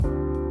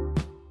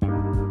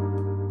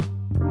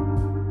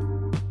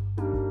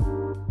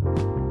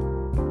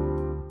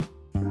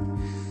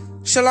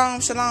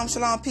Shalom, shalom,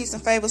 shalom, peace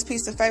and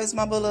favors,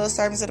 my beloved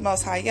servants of the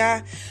Most High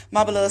Yah,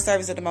 my beloved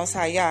servants of the Most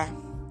High Yah.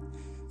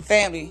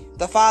 Family,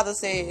 the Father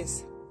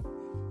says,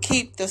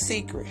 keep the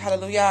secret.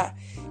 Hallelujah.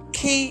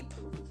 Keep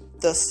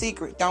the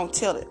secret. Don't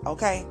tell it,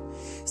 okay?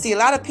 See, a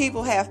lot of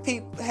people have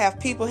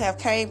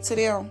came to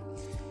them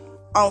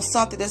on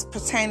something that's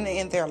pertaining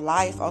in their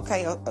life,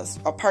 okay?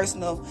 A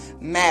personal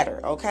matter,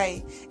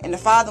 okay? And the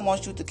Father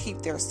wants you to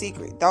keep their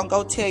secret. Don't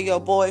go tell your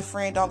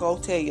boyfriend. Don't go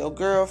tell your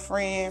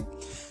girlfriend,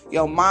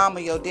 your mama,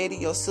 your daddy,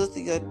 your sister,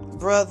 your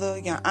brother,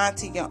 your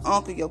auntie, your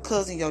uncle, your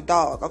cousin, your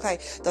dog, okay?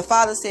 The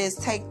Father says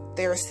take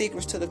their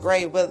secrets to the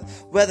grave,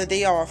 whether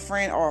they are a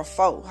friend or a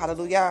foe.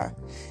 Hallelujah.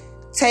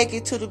 Take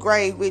it to the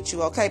grave with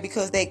you, okay?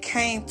 Because they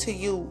came to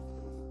you,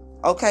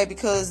 okay?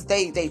 Because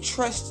they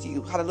trust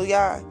you.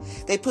 Hallelujah.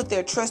 They put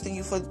their trust in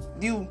you for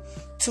you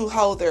to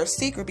hold their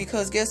secret,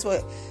 because guess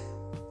what?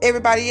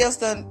 Everybody else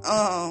done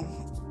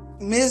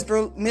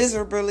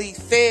miserably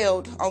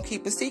failed on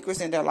keeping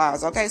secrets in their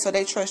lives, okay? So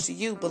they trust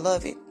you,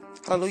 beloved.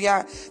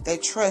 Hallelujah. They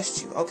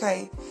trust you,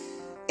 okay?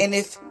 And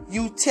if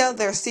you tell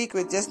their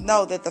secret, just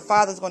know that the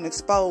Father's going to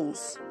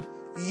expose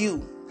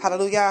you.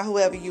 Hallelujah.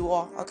 Whoever you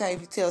are, okay?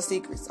 If you tell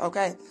secrets,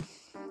 okay?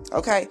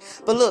 Okay.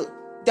 But look,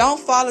 don't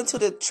fall into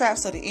the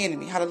traps of the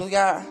enemy.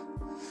 Hallelujah.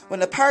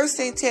 When a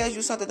person tells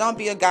you something, don't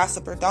be a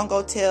gossiper. Don't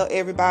go tell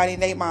everybody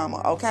and their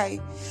mama, okay?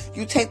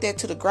 You take that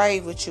to the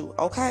grave with you,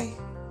 okay?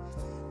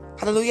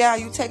 Hallelujah.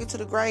 You take it to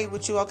the grave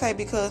with you, okay?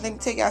 Because let me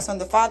tell y'all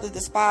something. The Father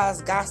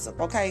despises gossip,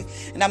 okay?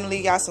 And I'm going to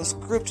leave y'all some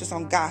scriptures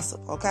on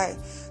gossip, okay?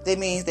 That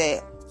means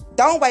that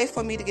don't wait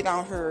for me to get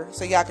on here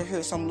so y'all can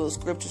hear some little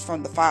scriptures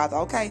from the Father,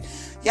 okay?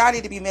 Y'all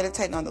need to be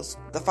meditating on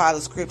the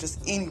Father's scriptures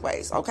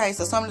anyways, okay?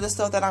 So some of the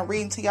stuff that I'm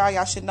reading to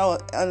y'all should know,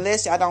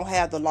 unless y'all don't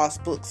have the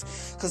lost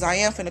books. Because I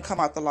am finna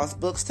come out the lost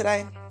books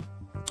today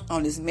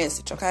on this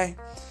message, okay?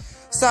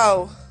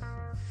 So,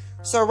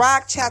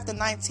 Sirach chapter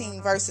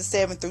 19, verses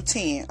 7 through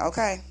 10,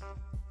 okay?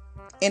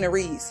 And it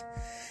reads,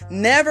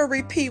 never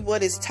repeat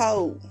what is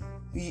told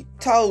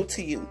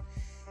to you,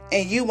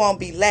 and you won't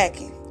be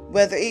lacking.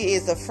 Whether it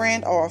is a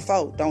friend or a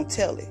foe, don't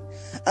tell it.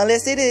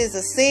 Unless it is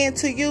a sin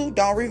to you,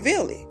 don't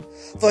reveal it.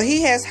 For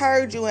he has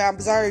heard you and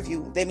observed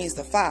you. That means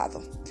the Father.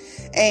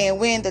 And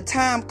when the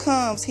time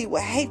comes, he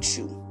will hate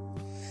you.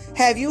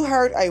 Have you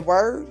heard a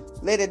word?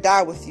 Let it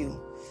die with you.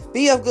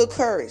 Be of good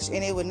courage,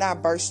 and it will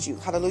not burst you.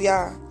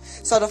 Hallelujah.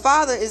 So the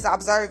Father is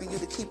observing you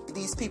to keep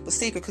these people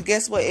secret. Because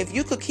guess what? If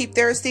you could keep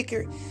their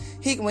secret,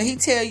 when he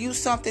tell you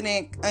something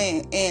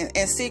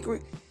in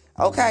secret,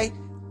 okay,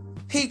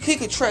 he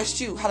could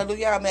trust you.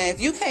 Hallelujah, man. If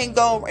you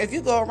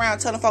go around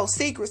telling folks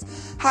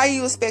secrets, how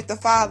you expect the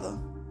Father,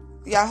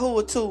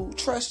 Yahuwah, to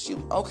trust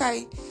you?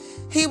 Okay,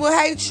 he will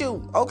hate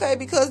you. Okay,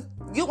 because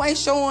you ain't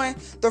showing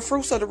the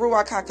fruits of the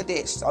Ruach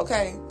HaKodesh.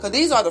 Okay, because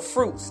these are the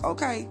fruits.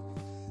 Okay.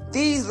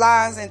 These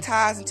lies and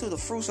ties into the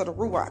fruits of the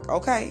Ruach,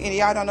 okay? And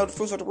y'all don't know the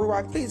fruits of the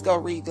Ruach, please go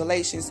read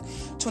Galatians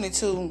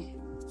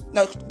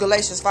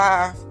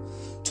 5,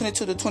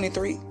 22 to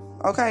 23,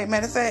 okay?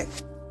 Matter of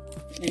fact,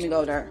 let me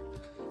go there,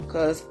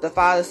 because the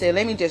Father said,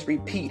 let me just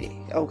repeat it,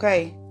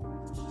 okay?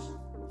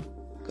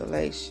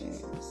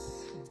 Galatians.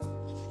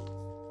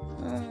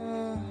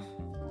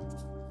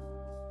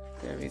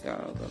 There we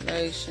go,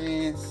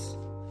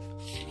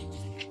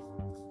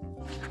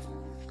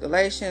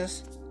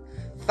 Galatians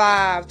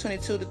 5,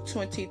 22 to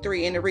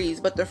 23, and it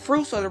reads, but the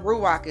fruits of the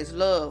Ruach is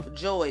love,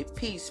 joy,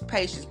 peace,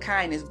 patience,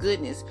 kindness,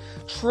 goodness,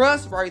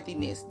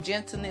 trustworthiness,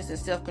 gentleness, and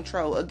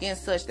self-control.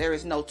 Against such there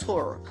is no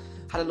Torah.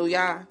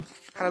 Hallelujah.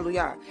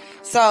 Hallelujah.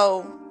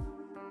 So,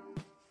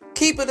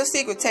 keep it a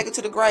secret. Take it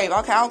to the grave.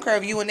 Okay, I don't care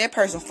if you and that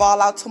person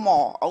fall out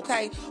tomorrow.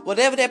 Okay,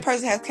 whatever that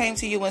person has came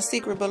to you in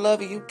secret,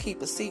 beloved, you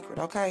keep a secret.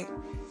 Okay.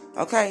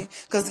 Okay,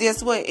 because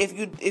guess what? If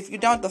you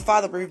don't, the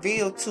Father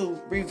reveal,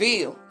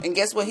 and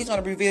guess what? He's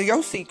going to reveal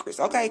your secrets.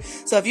 Okay,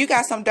 so if you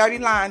got some dirty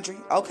laundry,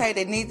 okay,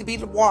 that needs to be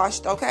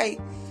washed, okay,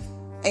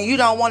 and you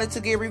don't want it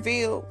to get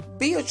revealed,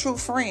 be a true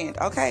friend,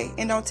 okay,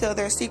 and don't tell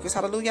their secrets.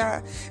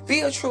 Hallelujah. Be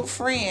a true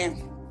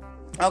friend,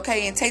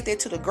 okay, and take that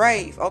to the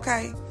grave.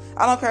 Okay,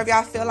 I don't care if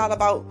y'all feel out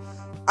about.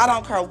 I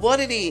don't care what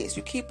it is.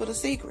 You keep it a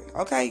secret,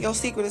 okay? Your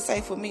secret is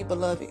safe with me,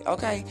 beloved,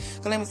 okay?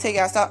 Because let me tell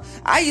y'all something.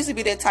 I used to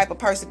be that type of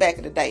person back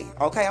in the day,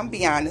 okay? I'm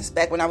be honest.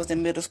 Back when I was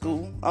in middle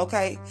school,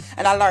 okay?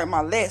 And I learned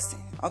my lesson,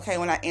 okay,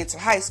 when I entered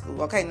high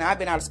school, okay? Now, I've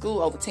been out of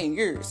school over 10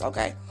 years,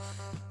 okay?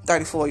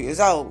 34 years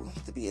old,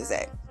 to be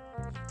exact.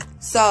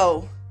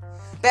 So,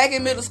 back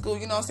in middle school,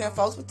 you know what I'm saying,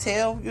 folks would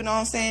tell, you know what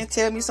I'm saying,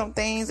 tell me some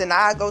things, and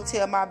I go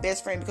tell my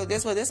best friend, because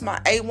this is my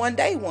A1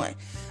 day one.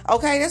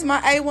 Okay, that's my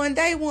A1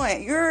 day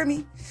one. You heard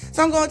me?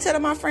 So I'm going to tell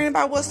my friend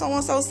about what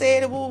so-and-so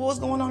said and what's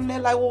going on in there,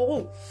 like,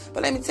 whoa.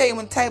 But let me tell you,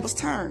 when the tables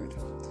turned,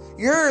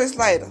 years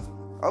later,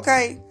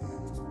 okay,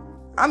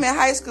 I'm in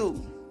high school.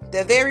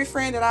 The very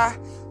friend that I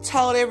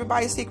told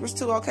everybody secrets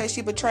to, okay,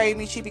 she betrayed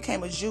me. She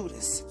became a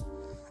Judas.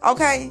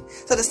 Okay,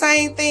 so the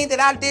same thing that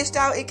I dished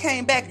out, it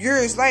came back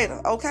years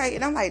later. Okay,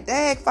 and I'm like,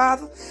 dang,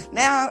 Father,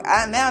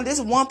 now this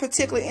one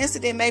particular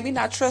incident made me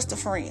not trust a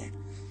friend.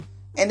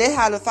 And that's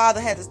how the Father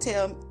had to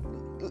tell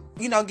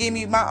give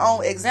me my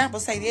own example.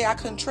 Say, yeah, I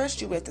couldn't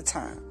trust you at the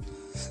time.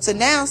 So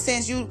now,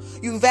 since you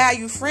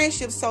value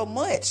friendship so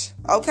much,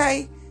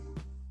 okay,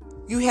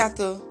 you have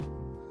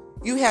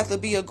to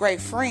be a great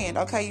friend,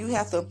 okay? You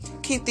have to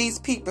keep these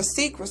people's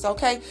secrets,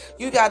 okay?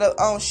 You got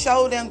to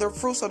show them the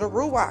fruits of the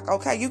Ruach,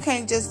 okay? You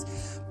can't just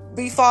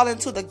be falling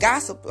to the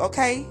gossip,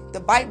 okay? The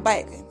bite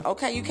biting,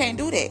 okay? You can't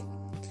do that.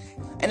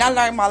 And I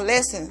learned my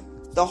lesson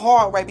the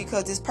hard way,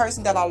 because this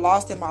person that I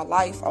lost in my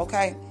life,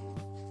 okay,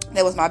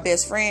 that was my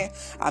best friend.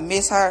 I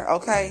miss her,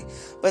 okay?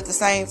 But at the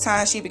same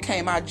time, she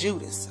became my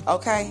Judas,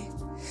 okay?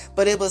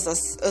 But it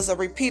was a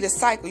repeated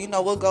cycle.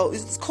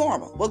 It's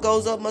karma. What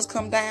goes up must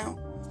come down.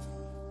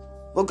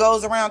 What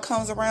goes around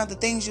comes around. The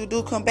things you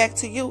do come back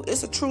to you.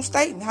 It's a true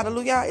statement.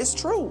 Hallelujah. It's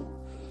true.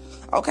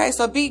 Okay,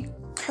 so be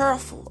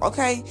careful,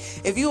 okay?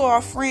 If you are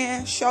a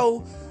friend,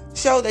 show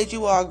that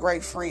you are a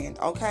great friend,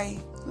 okay?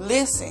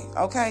 Listen,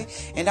 okay?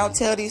 And don't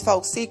tell these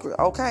folks secret,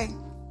 okay?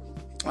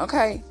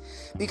 Okay?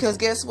 Because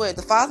guess what?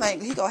 The Father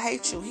he gonna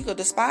hate you. He gonna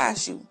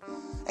despise you.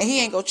 And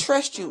he ain't gonna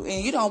trust you.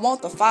 And you don't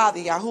want the Father,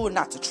 Yahuwah,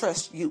 not to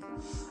trust you.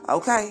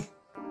 Okay?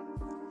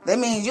 That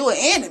means you an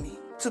enemy.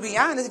 To be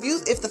honest,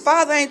 if the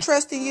Father ain't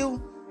trusting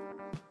you,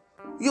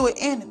 you an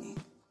enemy.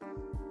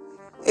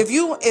 If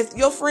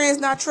your friend's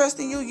not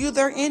trusting you, you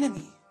their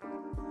enemy.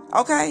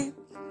 Okay?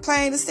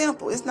 Plain and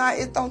simple.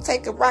 It don't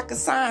take a rocket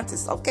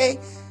scientist, okay?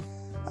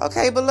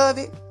 Okay,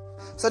 beloved?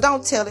 So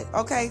don't tell it,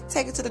 okay?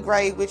 Take it to the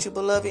grave with you,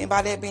 beloved. And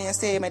by that being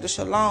said, may the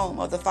shalom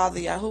of the Father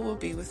Yahuwah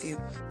be with you.